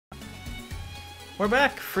We're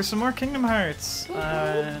back for some more Kindgom Hearts.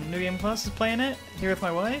 New Game Plus is playing it here with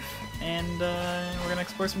my wife, and we're gonna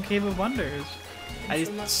explore some Cave of Wonders. I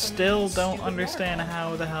still don't understand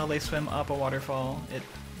how the hell they swim up a waterfall. It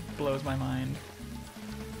blows my mind.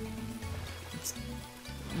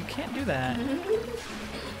 You can't do that.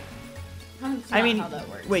 I mean,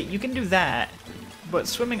 wait, you can do that, but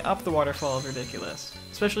swimming up the waterfall is ridiculous.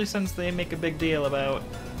 Especially since they make a big deal about,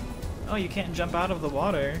 oh, you can't jump out of the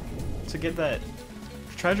water to get that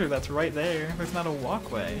treasure that's right there. There's not a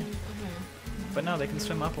walkway. But no, they can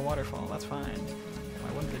swim up a waterfall. That's fine.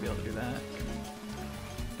 Why wouldn't they be able to do that?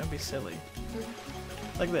 Don't be silly.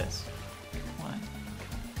 Like this. Why?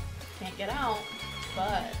 Can't get out,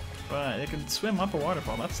 but... But they can swim up a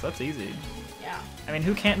waterfall. That's easy. Yeah. I mean,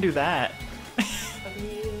 who can't do that? I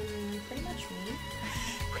mean, pretty much me.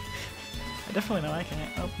 I definitely know I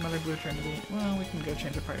can't. Oh, another blue trinity. Well, we can go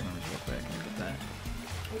change the party members real quick and get that.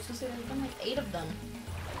 I was gonna say there's been like 8 of them.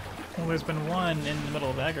 Well, there's been one in the middle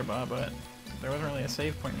of Agrabah, but there wasn't really a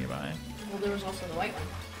save point nearby. Well, there was also the white one.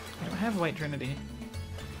 I don't have white trinity.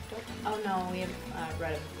 Oh no, we have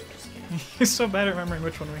red and blue. Just kidding. You're so bad at remembering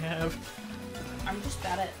which one we have. I'm just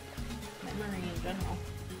bad at memory in general.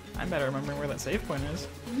 I'm bad at remembering where that save point is.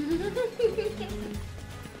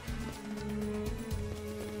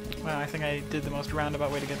 Wow, I think I did the most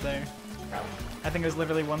roundabout way to get there. Probably. I think it was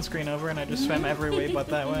literally one screen over and I just swam every way but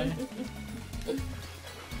that way. You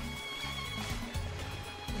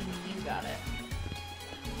got it.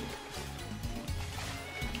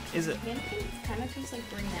 Is it? Candy cane kind of tastes like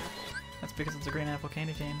green apple. That's because it's a green apple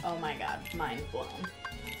candy cane. Oh my god, mind blown.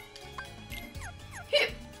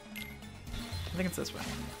 I think it's this way.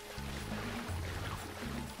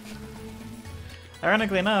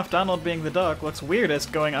 Ironically enough, Donald being the duck looks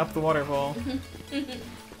weirdest going up the waterfall.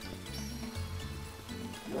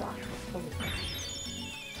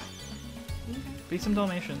 Be some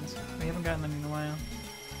Dalmatians. We haven't gotten them in a while.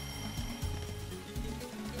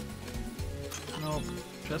 Nope.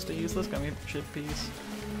 Just a useless gummy chip piece.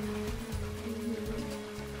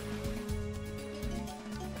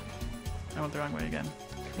 I went the wrong way again.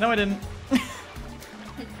 No, I didn't.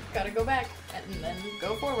 Gotta go back, and then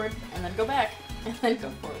go forward, and then go back, and then go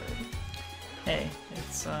forward. Hey,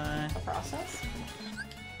 it's A process?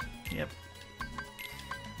 Yep.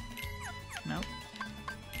 Nope.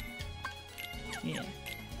 Yeah.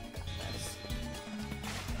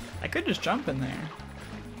 I could just jump in there,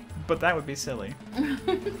 but that would be silly.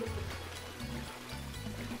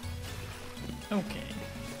 Okay.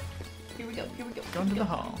 Here we go, here we go. Go into the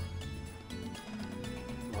hall.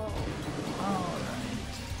 Whoa. Alright.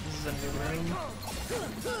 This is a new room.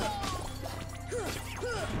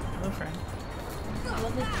 Hello, friend. I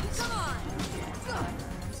love the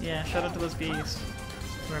geese. Yeah, shout out to those geese.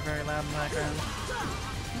 Who are very loud in the background.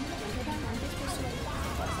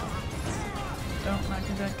 Don't knock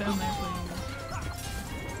me back down there, please.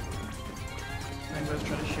 Rainbow's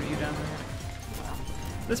trying to shoot you down there.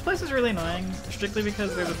 This place is really annoying, strictly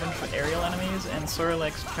because there's a bunch of aerial enemies, and Sora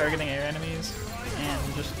likes targeting air enemies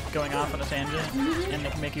and just going off on a tangent, and they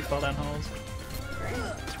can make you fall down holes.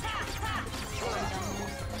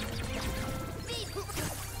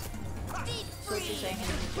 So what you're saying is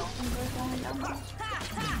you don't enjoy falling down holes?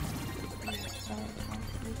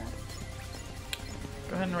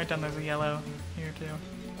 Go ahead and write down there's a yellow here too.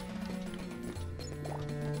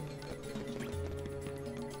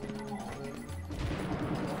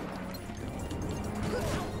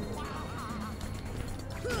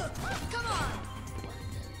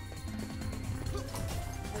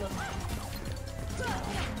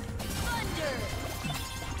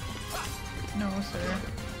 No, sir.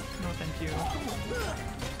 No, thank you.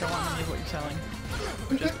 Don't want any of what you're selling.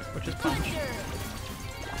 Which is punch.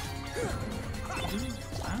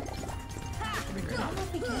 Wow. That'd be great. I don't know if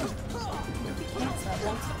we can. If we can't, so I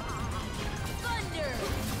won't.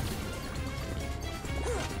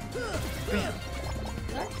 Bam.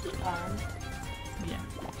 Is our key on? Yeah.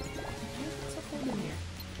 What's up in here?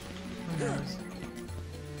 Who knows?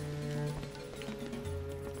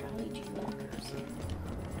 Golly gee walkers.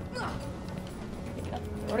 Pick it up.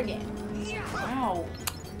 Throw it again. Wow.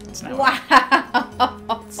 It's not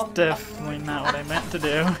Wow. It's definitely not what I meant to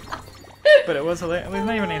do. But it was hilarious. There's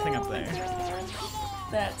not even anything up there.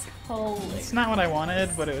 That's hilarious. It's not what I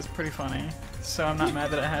wanted, but it was pretty funny. So I'm not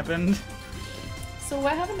mad that it happened. So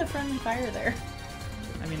what happened to friendly fire there?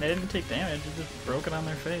 I mean, they didn't take damage, it just broke it on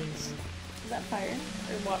their face. Is that fire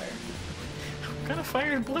or water? What kind of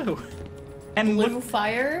fire is blue? And Blue look,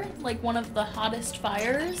 fire? Like one of the hottest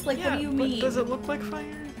fires? Like yeah, what do you but mean? does it look like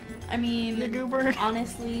fire? I mean, You goober?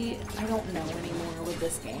 honestly, I don't know anymore with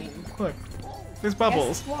this game. Look, there's I guess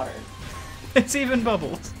bubbles. it's water. It's even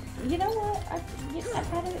bubbles. You know what? I've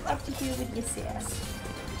had it up to here with your sass.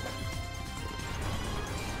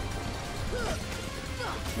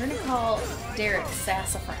 We're gonna call Derek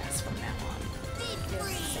Sassafras from now on. He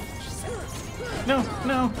has so much sass. No,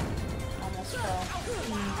 no. Almost fell.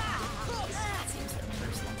 Seems like a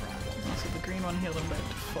personal problem. Also, the green one healed him back to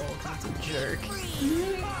full because it's a jerk.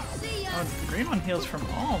 Oh, the green one heals from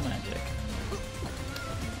all magic.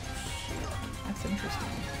 That's interesting.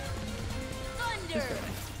 This guy.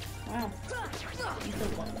 Wow. You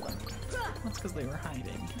feel one. That's because they were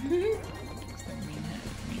hiding. Because they're mean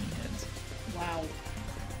heads. Wow.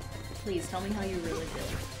 Please tell me how you really feel.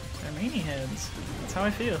 They're meanie heads. That's how I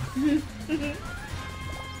feel.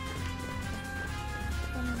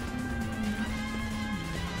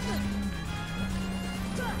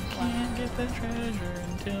 Can't get the treasure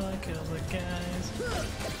until I kill the guys.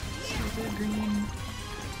 Stupid green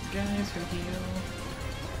guys who heal.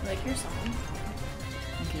 Like your song.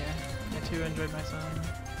 Thank you. I too enjoyed my song.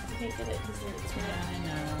 You can't get it because it's Yeah, I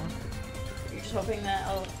know. You're just hoping that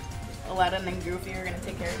Aladdin and Goofy are gonna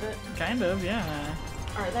take care of it? Kind of, yeah.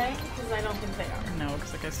 Are they? Because I don't think they are. No,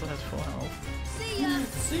 because that guy still has full health. See ya!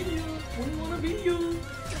 See ya! We wanna be you!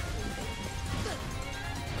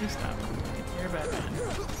 Please stop. You're a bad man.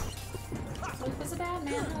 Luke was a bad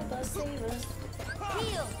man, help us, save us.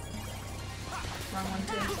 Heal! Wrong one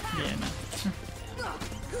too. Yeah, no.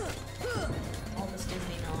 All this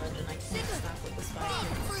Disney knowledge and I can't stop with the spy.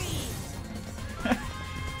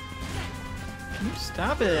 Can you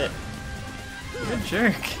stop it? You're a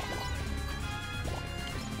jerk.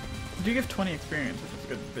 You do give 20 experience, which is a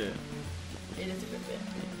good bit. It is a good bit.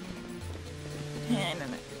 Yeah, no.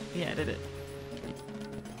 Yeah, I did it.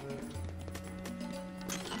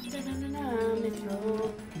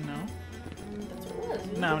 No? That's what it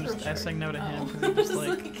was. No, I'm just saying no to him because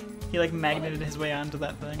he just he magneted his way onto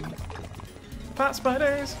that thing. Pot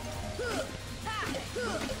spiders!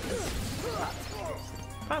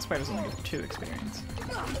 Pot spiders only give 2 experience.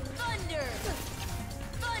 But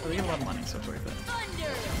they get a lot of money, so it's worth it.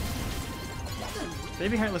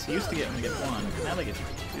 Baby Heartless used to get only get 1, but now they get 2.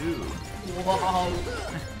 Whoa!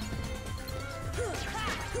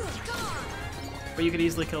 But you could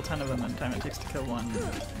easily kill 10 of them in the time it takes to kill 1.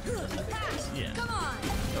 Yeah.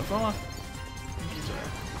 Don't fall off. Thank you, Zora.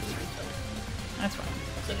 That's fine.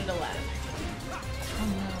 So did Aladdin. Oh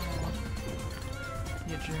no.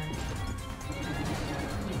 You jerk.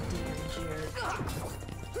 You damn jerk.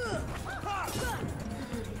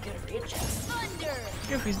 Get a readjust.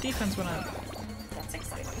 Goofy's defense went up. That's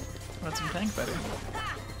exciting. Let some tank better.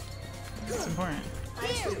 That's important. I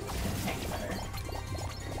too tank better.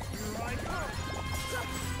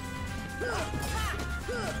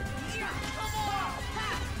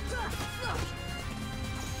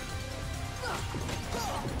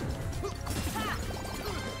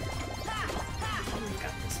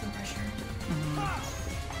 Got this some pressure.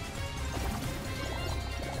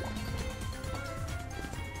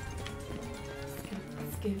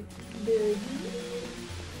 Scoot.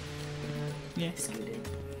 Yeah. Scooted.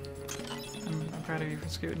 I'm proud of you for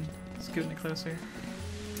scooting it closer.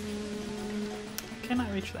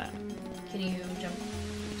 Cannot reach that. Can you jump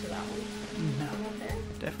to that one? No. From up there?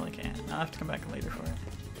 Definitely can't. I'll have to come back later for it.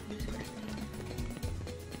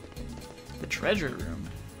 The treasure room.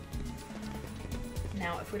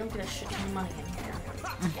 Now, if we don't get a shit ton of money in here,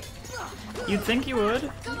 You'd think you would?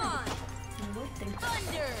 Come on! I would think that.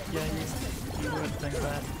 Yeah, you would think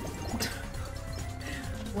that.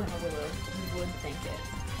 Well, Willow, you would think it.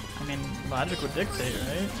 I mean, logic would dictate,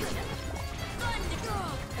 right?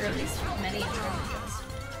 Or at least many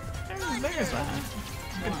treasure There's that.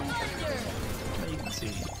 Good one. That you can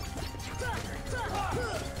see.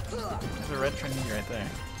 There's a red trinity right there.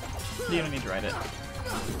 You don't need to write it.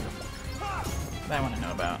 That one I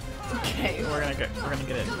know about. Okay. We're gonna get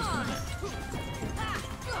it in just a minute.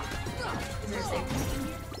 Is there a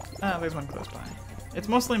safe one? There's one close by. It's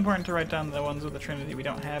mostly important to write down the ones with the trinity we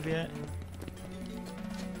don't have yet.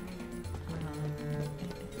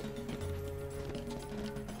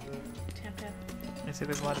 Tap tap. I see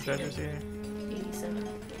there's a lot of treasures here. 87.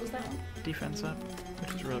 What was that one? Defense up,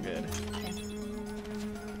 which is real good.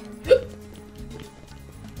 Okay.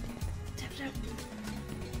 Tap tap.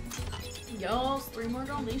 Y'all, 3 more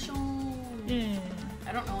donations. Yeah.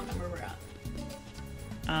 I don't know what number we're at.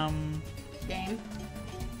 Game.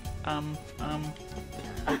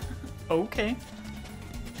 Okay.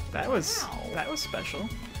 That was Wow. special.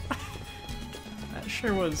 That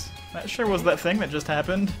sure was that thing that just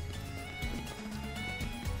happened.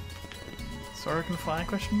 Sora can fly?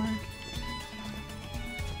 Question mark.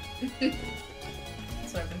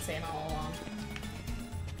 That's what I've been saying all along.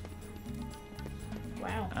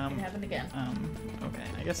 Wow, it happened again. Okay,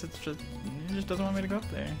 I guess it just doesn't want me to go up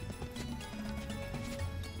there.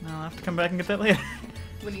 No, I'll have to come back and get that later.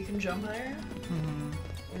 When you can jump higher? Mm-hmm.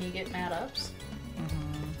 When you get mad ups? Mm-hmm.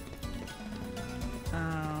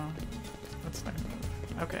 That's not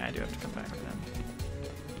move. Okay, I do have to come back with them.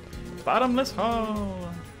 Bottomless hole!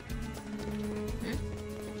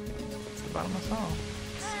 It's the bottomless hole.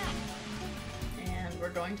 And we're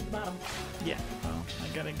going to the bottom. Yeah, well, I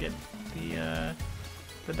gotta get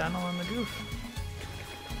the Donald and the Goof.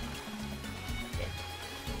 Okay.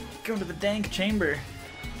 Go to the dank chamber.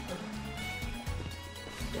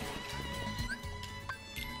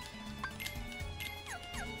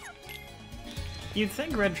 You'd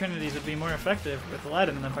think Red Trinities would be more effective with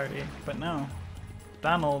Aladdin in the party, but no.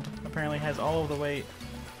 Donald apparently has all of the weight.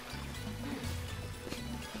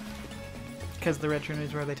 Because the Red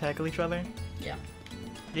Trinities where they tackle each other? Yeah.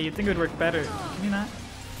 Yeah, you'd think it would work better. Can you not?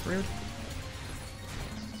 Rude.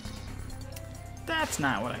 That's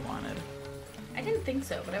not what I wanted. I didn't think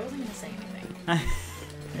so, but I wasn't gonna say anything. I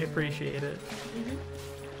appreciate it. Mm-hmm.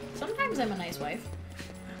 Sometimes I'm a nice wife.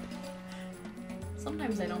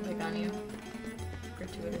 Sometimes I don't pick on you.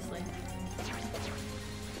 Gratuitously.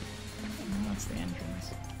 Oh, that's the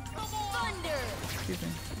entrance. Thunder! Excuse me.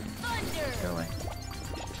 Thunder! Go away.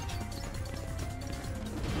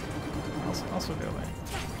 Also go away.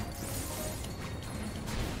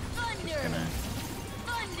 Thunder! Gonna...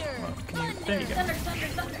 Thunder! Well, can you... Thunder! There you go. Thunder, thunder,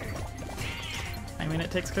 thunder! I mean, it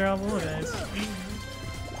takes care of all the guys.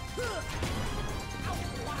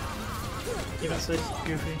 Give us a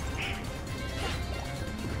Goofy.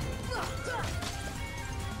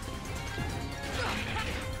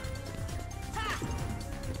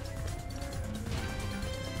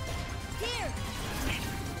 Here!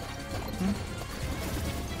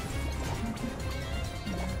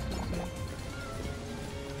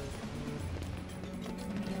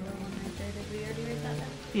 Did we already write that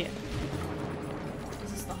down? Yeah.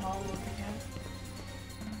 Is this the hall of the cow?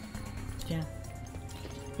 Yeah.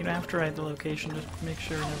 You don't have to write the location, just make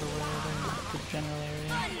sure whenever we're in the general area.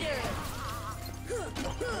 Thunder!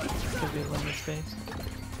 Could be a limited space.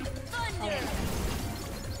 Thunder!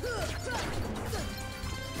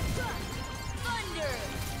 Thunder!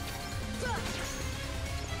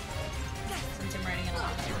 Since I'm writing it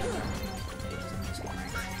off, I'm just gonna write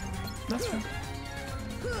it down. That's fine.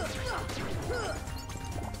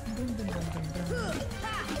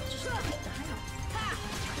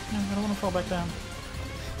 No, I don't want to fall back down.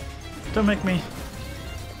 Don't make me.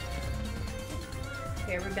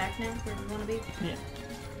 Okay, are we back now where we want to be? Yeah.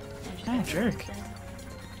 I just Ah, gotta jerk. stay.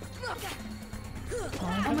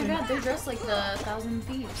 Oh Oh my god, they're dressed like the Thousand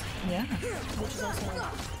Thieves, Yeah. which is also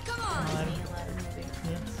Come a on! Aladdin. Disney Aladdin movie.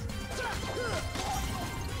 Yes.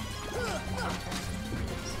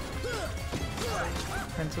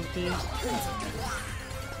 Prince of Thieves.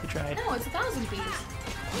 You tried. No, it's a Thousand Thieves.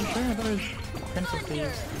 I'm sure I thought it was Prince of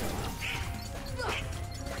Thieves.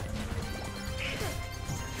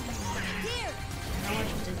 Here! I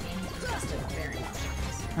watch Disney and invested very much in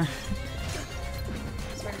this.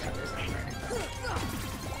 Swear to God, there's no word.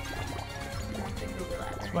 I have to Google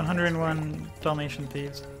that. 101 Dalmatian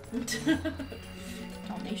Thieves.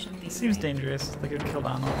 Dalmatian Thieves. Seems dangerous. Like it would kill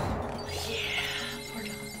Donald. Yeah, poor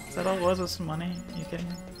Donald. Is that all it was some money? Are you kidding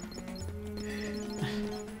me?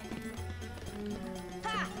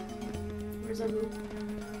 Ha! Where's Abu?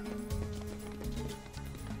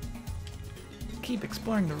 Keep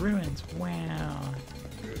exploring the ruins. Wow.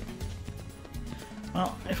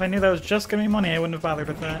 Well, if I knew that was just gonna be money, I wouldn't have bothered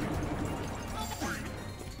with that.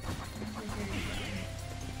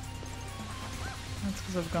 That's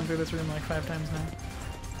because I've gone through this room like 5 times now.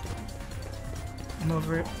 I'm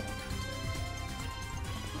over it.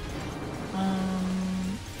 I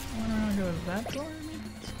wanna go to that door, maybe?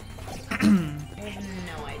 I have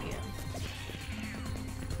no idea.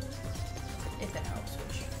 If it helps,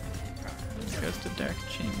 which it probably This goes to Dark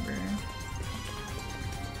Chamber.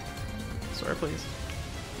 Sora, please.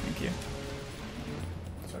 Thank you.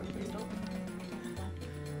 sort of please don't.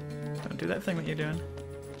 Don't do that thing that you're doing.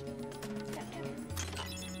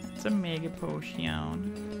 It's a mega potion.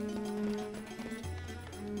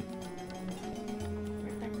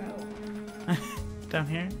 Where'd that go? Down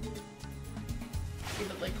here? Yeah,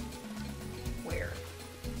 but like, where?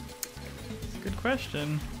 Good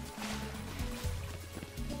question.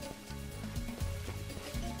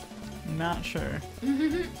 Not sure.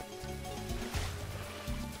 You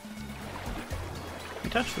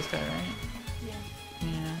touched this guy, right? Yeah.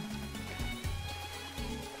 Yeah.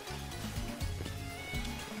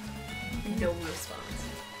 No response.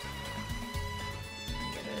 I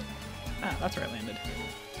get it. Ah, that's where I landed. So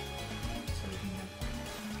we can go.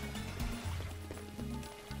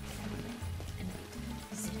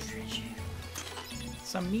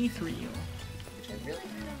 Some mithril. Which I really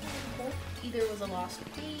kind of hope either was a lost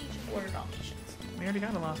page or Dalmatians. We already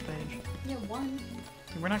got a lost page. Yeah, one.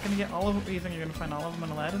 We're not gonna get all of them. You think you're gonna find all of them in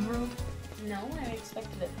Aladdin's world? No, I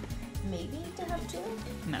expected it maybe to have two.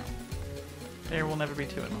 No. There will never be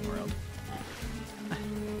two in one world.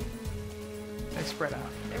 They spread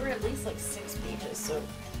out. There were at least like 6 pages, so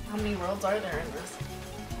how many worlds are there in this?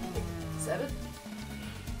 Like 7?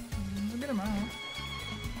 A good amount.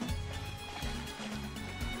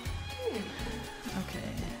 Hmm.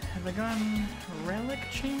 Okay. Have I gone relic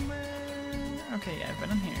chamber? Okay, yeah, I've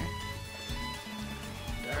been in here.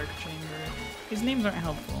 Dark chamber. These names aren't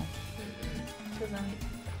helpful. Because then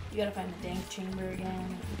you gotta find the dank chamber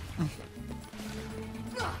again.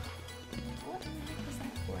 What in the heck was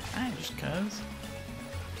that for? Just cuz.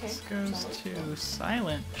 Okay. This goes so to cool.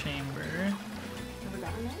 silent chamber. Ever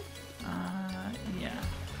gotten there? Yeah.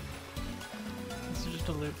 This is just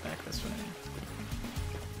a loop back this way.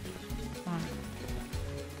 Come on.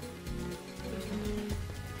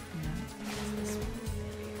 Yeah.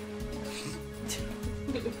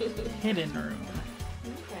 Hidden room.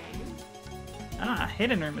 Okay. Ah,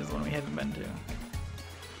 hidden room is the one we haven't been to.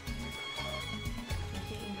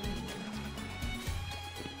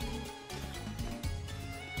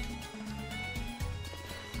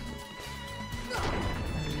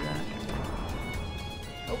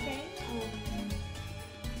 Okay.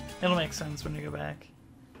 It'll make sense when you go back.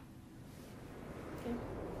 Okay.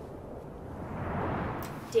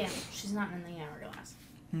 Damn, she's not in the hourglass.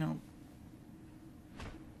 No.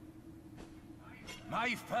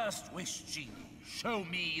 My first wish, Genie. Show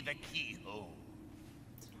me the keyhole.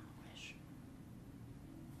 It's not a wish.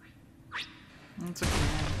 It's a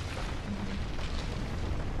command.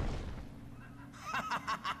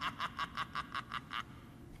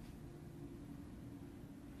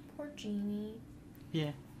 Poor Genie.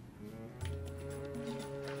 Yeah.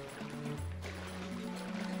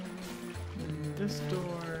 This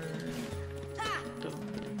door.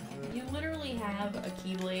 You literally have a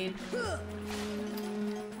keyblade.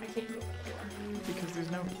 I can't go door. Because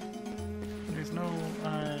there's no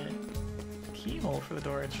keyhole for the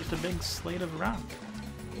door. It's just a big slate of rock.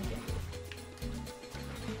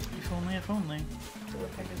 If only, if only. The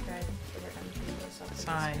woodpecker cried. They were unable to stop the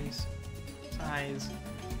Size. Size.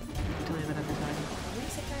 Do leave it every time. I'm gonna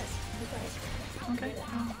say cries. Who cries? Okay.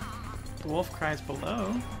 The wolf cries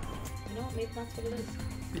below. You know what? Maybe that's what it is.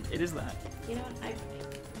 It is that. You know what? I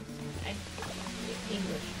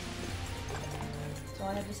English. That's all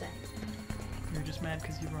I have to say. You're just mad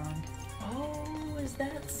because you're wrong. Oh, is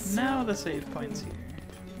that so? Now the save point's here.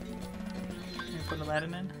 You put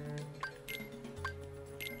Aladdin in?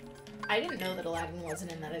 I didn't know that Aladdin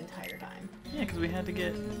wasn't in that entire time. Yeah, because we had to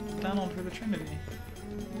get Donald for the Trinity.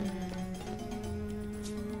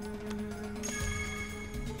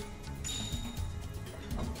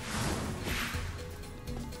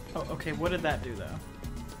 Oh, okay, what did that do, though?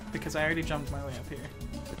 Because I already jumped my way up here.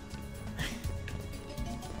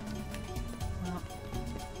 Well,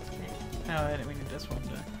 oh, I didn't mean this one to...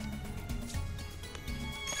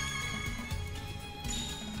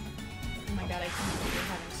 Oh my god, I can't believe you're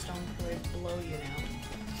having stone pillars below you now.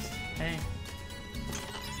 Hey.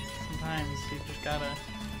 Sometimes you just gotta...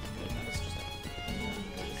 Wait, that was just a...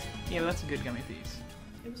 Yeah, but that's a good gummy piece.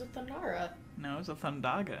 It was a Thundara. No, it's a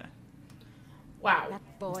Thundaga. Wow.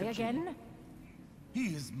 That boy again?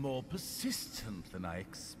 He is more persistent than I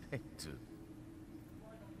expected.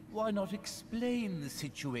 Why not explain the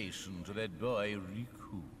situation to that boy,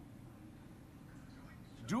 Riku?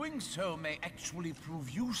 Doing so may actually prove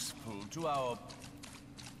useful to our...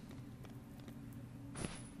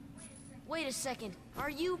 Wait a second. Are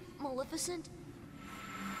you Maleficent?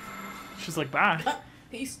 She's like, bye.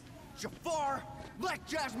 Peace. Jaffar, let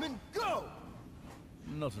Jasmine go!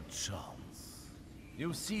 Not a chance.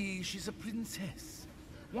 You see, she's a princess.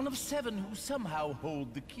 One of 7 who somehow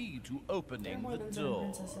hold the key to There are opening more the than 7 door.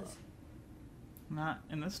 princesses. Not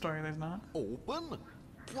in this story, there's not. Open?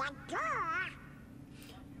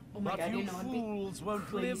 Oh my But god, you you know it'd be fools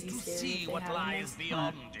won't live crazy to scary see if they what had in lies this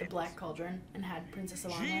beyond the it. Black Cauldron and had Princess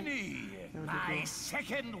Alana. Genie, would be my cool.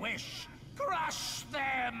 second wish, crush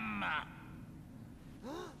them!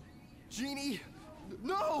 Genie,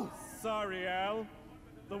 no! Sorry, Al.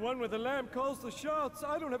 The one with the lamp calls the shots.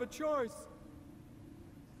 I don't have a choice.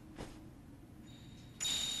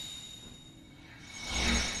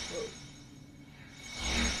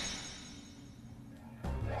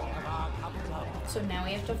 So now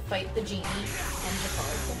we have to fight the genie and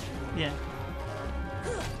Jaffar. Yeah.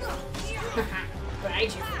 Bye,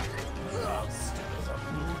 Jaffar.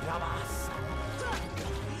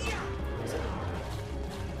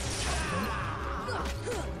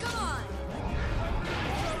 Come on!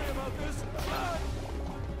 Sorry about this.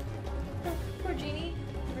 Poor Genie.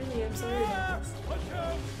 Really, I'm sorry about this. Watch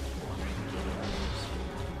out!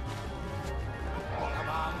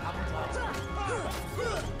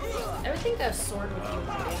 I would think that sword would be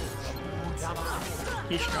okay.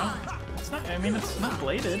 He's strong. It's not. I mean, it's not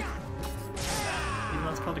bladed. Even though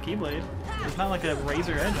it's called a keyblade, there's not like a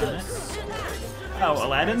razor edge on it. Oh,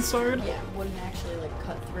 Aladdin's sword? Yeah, wouldn't actually like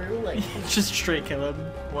cut through. Like Just straight kill him.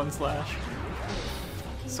 One slash.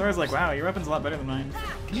 Sora's like, wow, your weapon's a lot better than mine.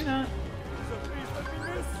 Can you not?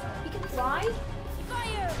 he can fly.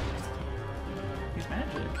 Fire! He's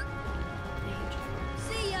magic.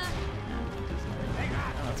 See ya!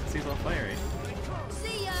 Oh, that's because he's all fiery.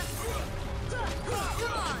 See ya!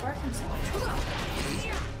 Come on! Far from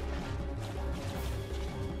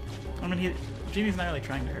I mean, Genie's not really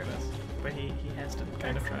trying to hurt us, but he has to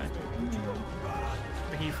kind of try.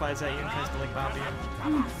 But he flies at you and tries to like bop you.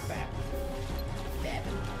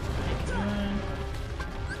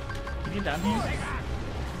 Can you down here?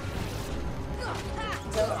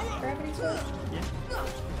 Is that gravity sword? Yeah.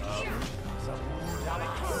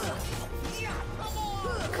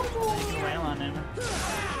 Come You on! can wail on him.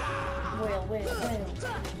 Whale.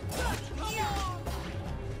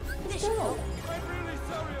 Let's go. I'm really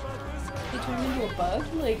sorry about this. He turned into a bug?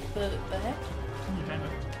 Like the heck? You kind of.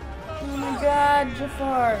 Oh my god,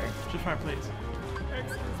 Jaffar! Jaffar, please.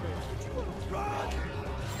 Excuse me.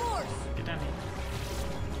 Force! Get down here.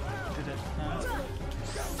 Did it.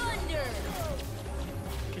 Thunder!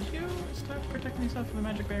 Can you stop protecting yourself from the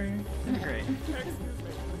magic barrier? That'd be great. Excuse me.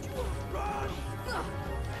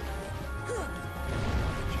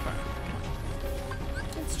 Jaffar.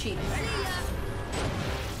 It's cheating. See ya!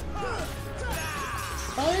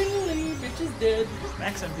 Finally, bitch is dead.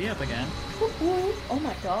 Max MV up again. Oh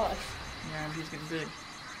my gosh. Yeah, MV's getting big.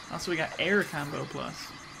 Also, we got air combo plus.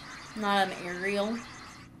 Not an aerial.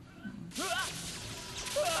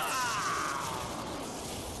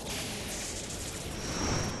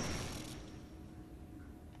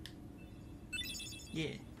 Yeah.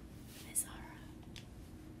 Bizarre.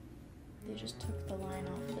 They just took the line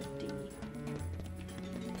off the D.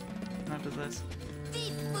 Not just this.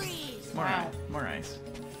 Deep freeze! More, Wow. more ice.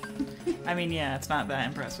 I mean, yeah, it's not that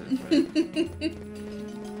impressive, but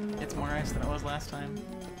it's more ice than it was last time.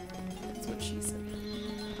 That's what she said.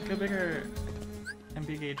 Look how big our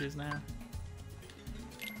MB gauge is now.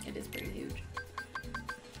 It is pretty huge.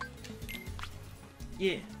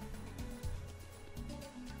 Yeah.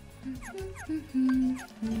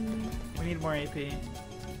 We need more AP.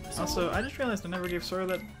 Also, I just realized I never gave Sora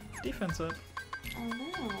that defense up. Oh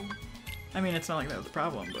no. I mean, it's not like that was a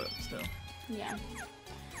problem, but still. Yeah.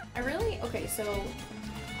 Okay, so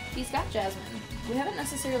he's got Jasmine. We haven't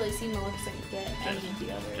necessarily seen Maleficent get any of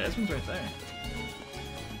the other. Jasmine's right there.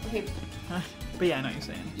 Okay, But yeah, I know what you're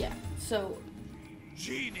saying. yeah. So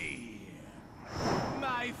Genie,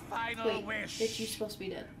 my final wait, wish. bitch, you supposed to be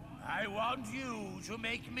dead. I want you to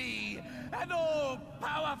make me an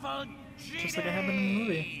all-powerful genie. Just like it happened in the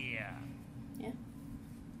movie. Yeah.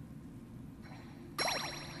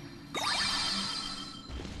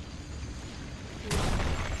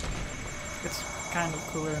 It's kind of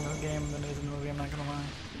cooler in the game than it is in the movie, I'm not gonna lie.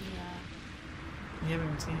 Yeah. You haven't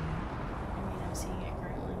even seen it. I mean, I'm seeing it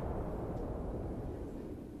currently.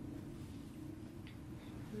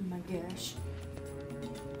 Oh my gosh.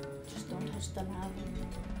 Just don't touch the lava.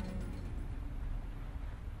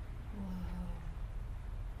 Whoa.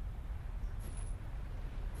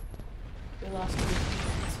 We lost two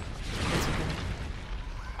friends. It's okay.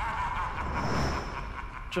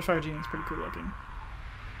 Jaffar Genie's pretty cool looking.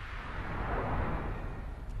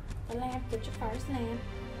 The lamp, the Jaffar's lamp.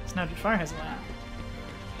 So now Jaffar has a lamp.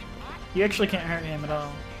 You actually can't hurt him at all.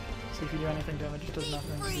 So if you do anything to him, it just does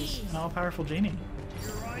nothing. He's an all-powerful genie.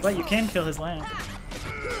 But you can kill his lamp.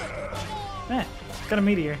 Eh, got a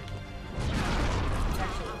meteor.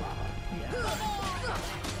 Yeah.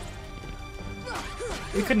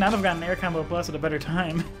 We could not have gotten air combo plus at a better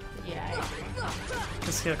time. Yeah, I agree.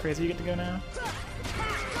 Let's see how crazy you get to go now.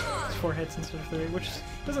 It's 4 hits instead of 3, which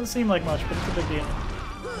doesn't seem like much, but it's a big deal.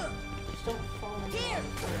 Just don't fall in love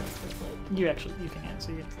with like, You can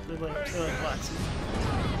answer. You get the like blocks you.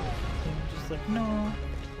 And you're just like, no.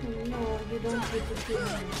 no, you don't get to do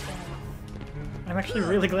anything. I'm actually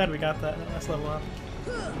really glad we got that last level up.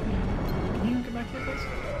 Can you get back here, please?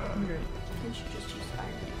 That'd be great. You should just use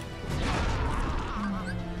fire.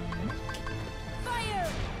 Fire!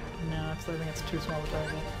 No, I think it's too small of a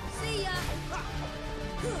target. See ya!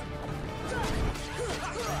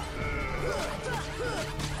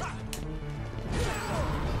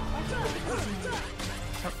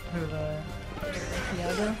 Oh, who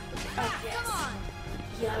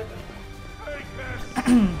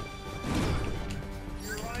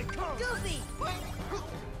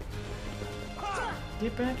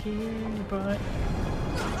Get back here, you butt.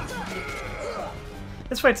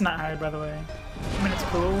 This fight's not hard, by the way. I mean, it's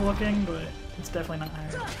cool looking, but it's definitely not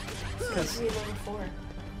hard. Because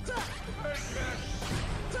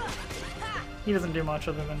he doesn't do much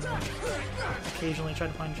other than occasionally try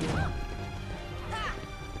to punch you. You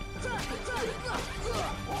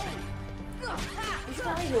should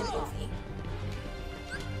probably do a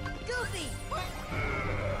Goofy.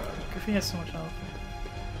 Goofy has so much health.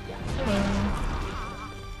 Hello.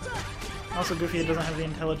 Also, Goofy doesn't have the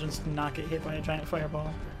intelligence to not get hit by a giant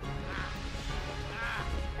fireball.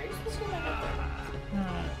 Are you supposed to go back up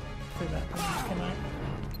there? Through that thing. Can I?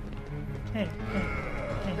 Hey, hey,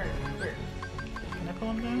 hey. Where? Can I pull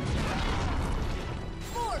him down?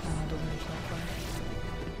 Oh, it doesn't reach that far.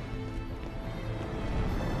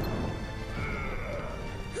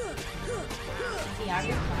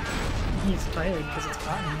 Iago? He's tired because it's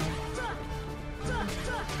hot in here.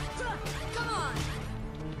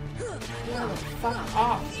 No, fuck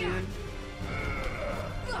off, dude.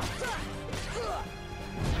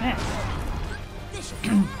 Man.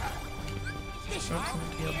 Oops, I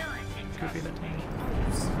killed Goofy the tank.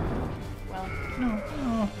 Well, No,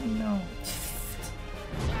 no, no.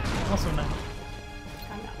 Also no.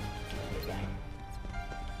 calm down. This guy.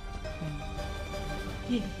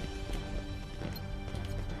 Yeah.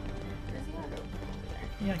 Where's Iago? Over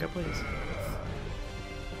there. Yeah, go please.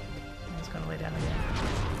 He's gonna lay down again.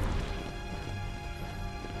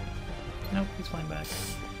 Nope, he's flying back.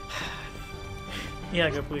 Yeah,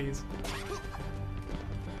 go please.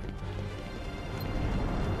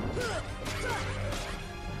 Oh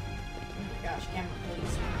my gosh, camera,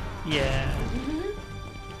 please. Yeah.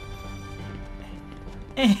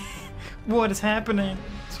 What is happening?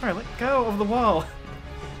 Sorry, let go of the wall.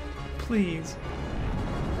 Please.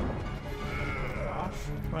 Gosh.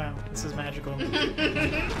 Wow, this is magical. Is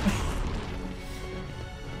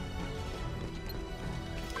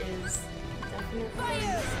definitely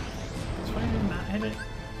Does fire not hit it?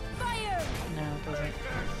 No, it doesn't.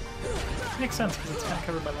 Makes sense because it's kind of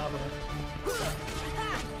covered by lava.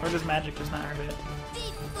 Or does magic just not hurt it?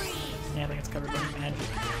 Yeah, I think it's covered by magic.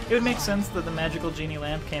 It would make sense that the magical genie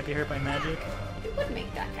lamp can't be hurt by magic. It would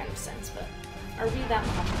make that kind of sense, but are we that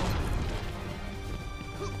powerful?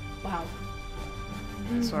 Wow.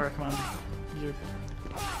 Sora, come on. You're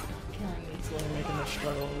Killing me slowly. making the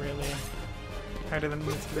struggle really harder than it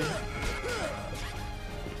needs to be.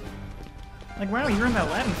 Like, wow, you were in that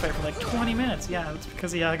Latin fight for like 20 minutes. Yeah, that's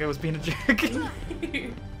because Iago was being a jerk.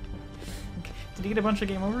 Did he get a bunch of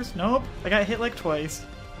game overs? Nope. I got hit like twice.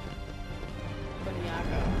 But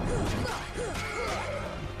Iago.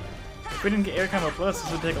 If we didn't get Air Combo Plus,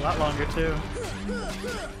 this would take a lot longer too.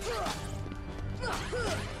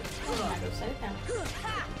 Iago, set it down.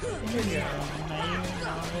 Here you go. Now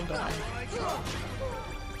you'll die.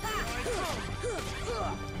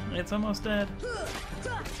 It's almost dead.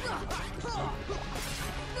 Nope.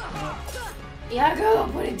 Iago,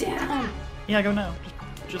 put it down! Yeah, go now.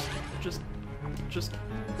 Just.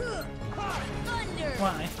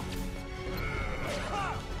 Why?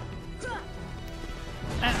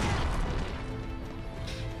 Ah.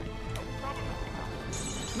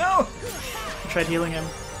 No! I tried healing him.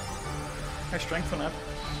 Our strength went up.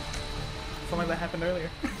 If only that happened earlier.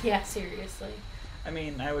 Yeah, seriously. I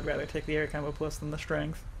mean, I would rather take the Air Combo Plus than the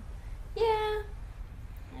strength. Yeah.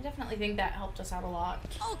 I definitely think that helped us out a lot.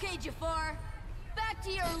 Okay, Jaffar. Back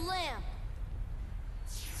to your lamp.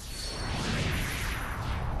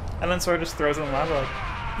 And then Sora just throws it in the lava like,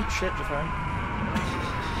 eat shit, Jaffar.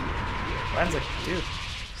 Ryan's like, dude,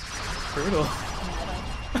 brutal.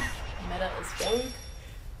 Meta is fake.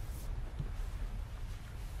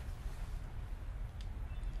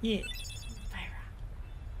 Yeah. Fire.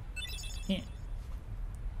 Yeah.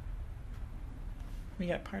 We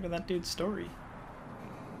got part of that dude's story.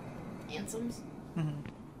 Ansems? Mm-hmm.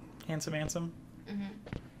 Handsome. Mm-hmm.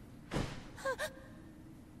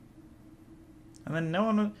 And then no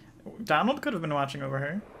one... Donald could have been watching over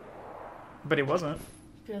her. But he wasn't.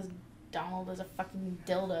 Because Donald is a fucking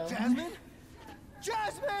dildo. Jasmine?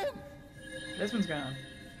 Jasmine! Jasmine's gone.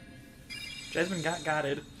 Jasmine got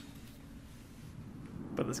gotted.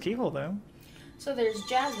 But this keyhole, though. So there's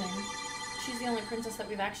Jasmine. She's the only princess that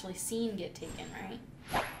we've actually seen get taken, right?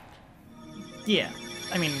 Yeah.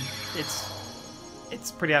 I mean,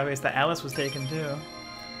 it's pretty obvious that Alice was taken, too.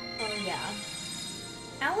 Oh, yeah.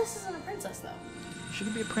 Alice isn't a princess, though. She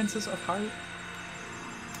could be a princess of heart.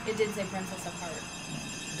 It did say princess of heart.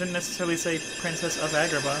 It didn't necessarily say princess of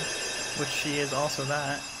Agrabah, which she is also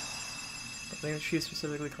that. But she's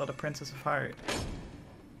specifically called a princess of heart.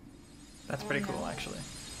 That's pretty cool, actually.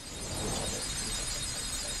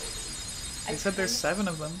 I They said there's 7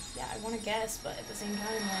 of them. Yeah, I want to guess, but at the same time,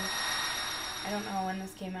 like, I don't know when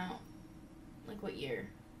this came out. Like, what year?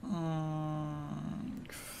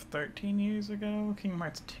 13 years ago? Kingdom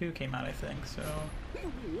Hearts 2 came out, I think, so...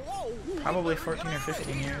 Probably 14 or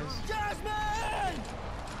 15 years. Jasmine!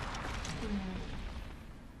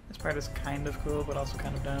 This part is kind of cool, but also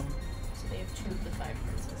kind of dumb. So they have 2 of the 5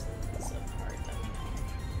 princesses of heart that we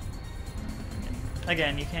know.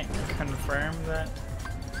 Again, you can't confirm that. No,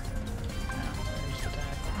 they just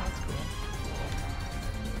attack. That's cool.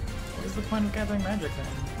 What is the point of gathering magic then?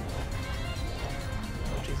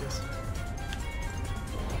 Oh, Jesus.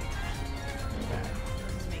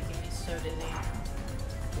 This is making me so dizzy.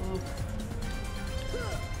 Ooh.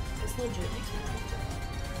 This legit makes me want to throw up.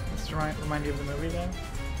 Does this remind you of the movie, though?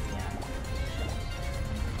 Yeah.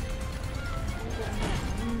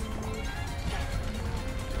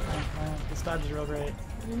 This dodge is real great.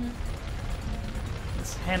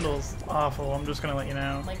 This handle's awful, I'm just gonna let you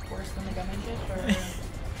know. Like worse than the gummy ship, or?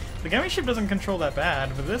 The gummy ship doesn't control that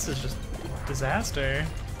bad, but this is just disaster.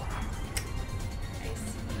 I see.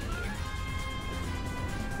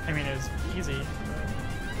 I mean, it's easy.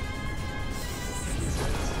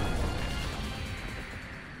 But...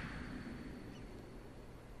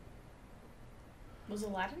 Was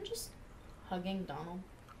Aladdin just hugging Donald?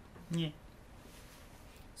 Yeah.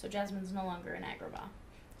 So Jasmine's no longer in Agrabah.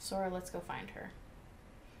 Sora, let's go find her.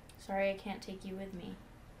 Sorry I can't take you with me.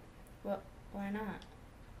 Well, why not?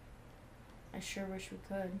 I sure wish we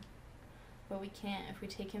could. But we can't. If we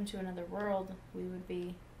take him to another world, we would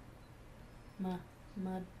be...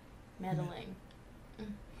 meddling.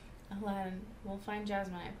 Aladdin, we'll find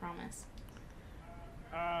Jasmine, I promise.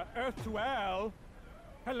 Earth to Al.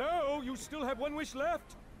 Hello, you still have 1 wish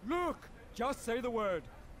left. Look, just say the word.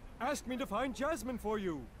 Ask me to find Jasmine for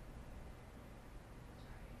you.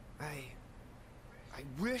 I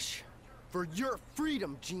wish for your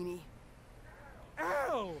freedom, Genie.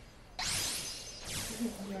 Al!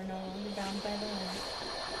 You are no longer bound by the law.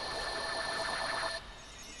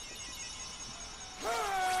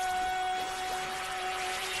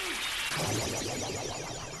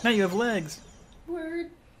 Now you have legs!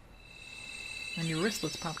 Word. And your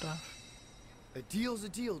wristlets popped off. A deal's a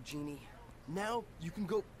deal, Genie. Now you can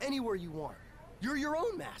go anywhere you want. You're your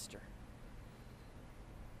own master.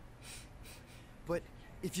 But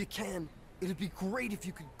if you can, it'd be great if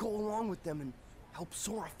you could go along with them and help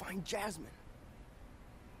Sora find Jasmine.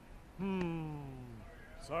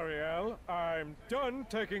 Sorry, Al. I'm done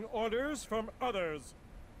taking orders from others.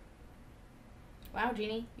 Wow,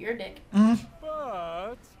 Genie, you're a dick.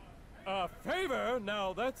 But a favor?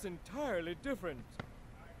 Now that's entirely different.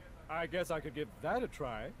 I guess I could give that a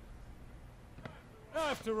try.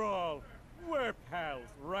 After all, we're pals,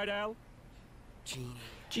 right, Al? Genie.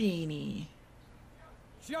 Genie.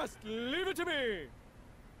 Just leave it to me!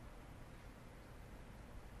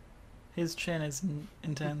 His chin is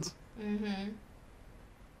intense. Mm-hmm.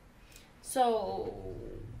 So...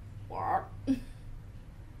 what?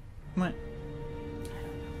 What?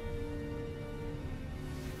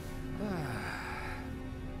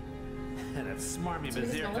 That smarmy So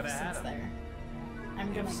Vizier could have Maleficent's had him. there. I'm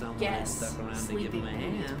If gonna someone guess stuck around to give Sleeping him a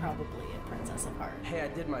Beauty is hand. probably a princess of heart. Hey, I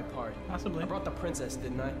did my part. Possibly. I brought the princess,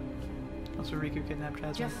 didn't I? Also, Riku kidnapped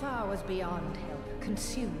Jasmine. Jaffar was beyond help,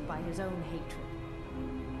 consumed by his own hatred.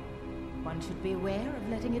 One should beware of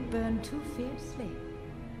letting it burn too fiercely.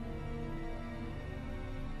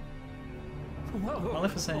 Whoa,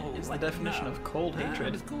 Maleficent whoa, is the like, definition no. of cold Yeah,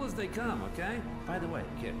 hatred. as cool as they come, okay? By the way,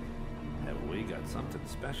 kid, have we got something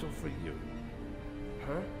special for you?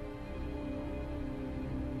 Huh?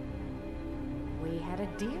 We had a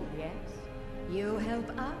deal, yes? You help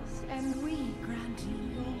us, and we grant you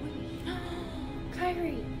your wish.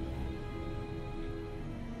 Kyrie!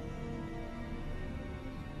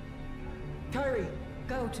 Kyrie!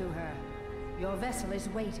 Go to her. Your vessel is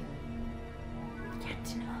waiting.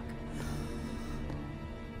 Captain Hook.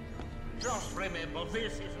 Just remember,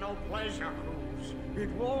 this is no pleasure cruise. It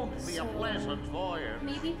won't be a pleasant voyage.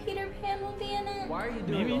 Maybe Peter Pan will be in it? Why are you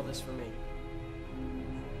doing Maybe. all this for me?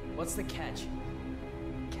 What's the catch?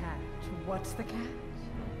 Catch? What's the catch?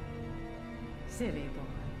 Silly boy.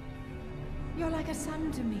 You're like a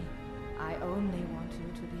son to me. I only want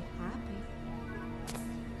you to be happy.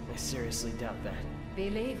 I seriously doubt that.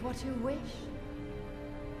 Believe what you wish.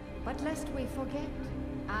 But lest we forget,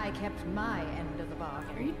 I kept my end of the Are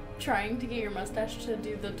bargain. you trying to get your mustache to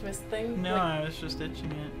do the twist thing? No, Like, I was just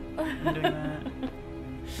itching it. I'm doing that.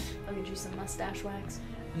 I'll get you some mustache wax.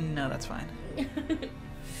 No, that's fine.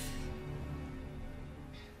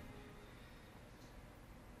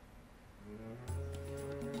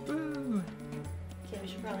 Woo. Okay, we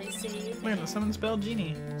should Probably save. Wait, the summon spell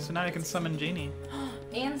Genie. So now I can summon Genie.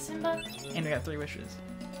 And Simba? And we got 3 wishes.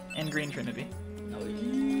 And Green Trinity.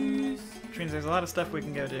 Nice. Which means there's a lot of stuff we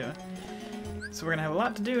can go do. So we're gonna have a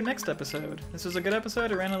lot to do next episode. This was a good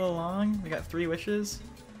episode, it ran a little long. We got 3 wishes,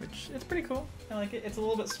 which it's pretty cool. I like it. It's a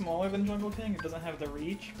little bit smaller than Jungle King. It doesn't have the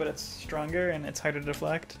reach, but it's stronger and it's harder to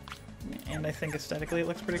deflect. And I think aesthetically it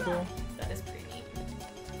looks pretty cool. That is pretty neat.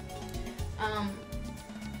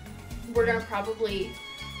 We're gonna probably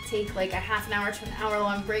take like a half an hour to an hour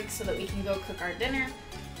long break so that we can go cook our dinner,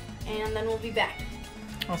 and then we'll be back.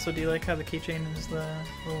 Also, do you like how the keychain is the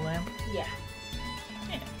little lamp? Yeah.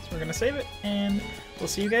 Yeah, so we're gonna save it, and we'll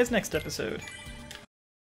see you guys next episode.